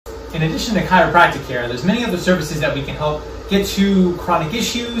in addition to chiropractic care, there's many other services that we can help get to chronic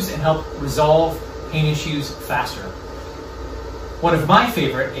issues and help resolve pain issues faster. One of my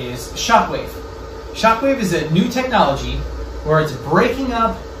favorite is Shockwave. Shockwave is a new technology where it's breaking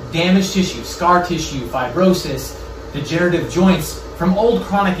up damaged tissue, scar tissue, fibrosis, degenerative joints from old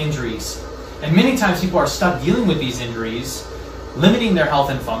chronic injuries. And many times people are stuck dealing with these injuries, limiting their health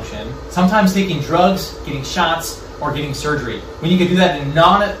and function, sometimes taking drugs, getting shots, or getting surgery, when you can do that in a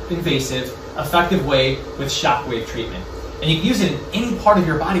non-invasive, effective way with Shockwave treatment. And you can use it in any part of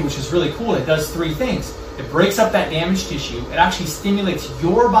your body, which is really cool. It does three things. It breaks up that damaged tissue. It actually stimulates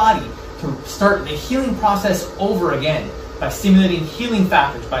your body to start the healing process over again by stimulating healing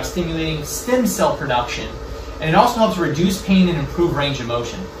factors, by stimulating stem cell production. And it also helps reduce pain and improve range of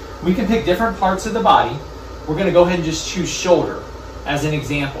motion. We can pick different parts of the body. We're going to go ahead and just choose shoulder as an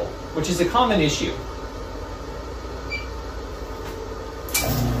example, which is a common issue.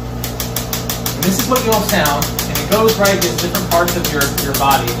 And this is what you'll sound, and it goes right against different parts of your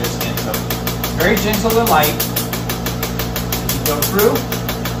body and your skin. So very gentle and light. As you go through.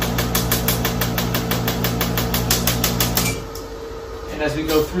 And as we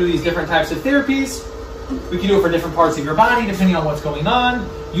go through these different types of therapies, we can do it for different parts of your body depending on what's going on.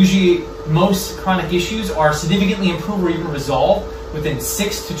 Usually most chronic issues are significantly improved or even resolved within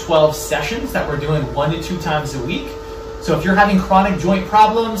 6 to 12 sessions that we're doing 1 to 2 times a week. So if you're having chronic joint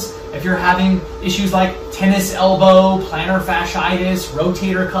problems, if you're having issues like tennis elbow, plantar fasciitis,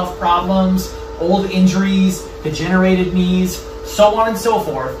 rotator cuff problems, old injuries, degenerated knees, so on and so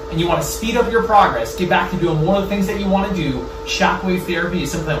forth, and you want to speed up your progress, get back to doing more of the things that you want to do, Shockwave Therapy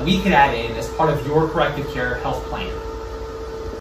is something that we could add in as part of your corrective care health plan.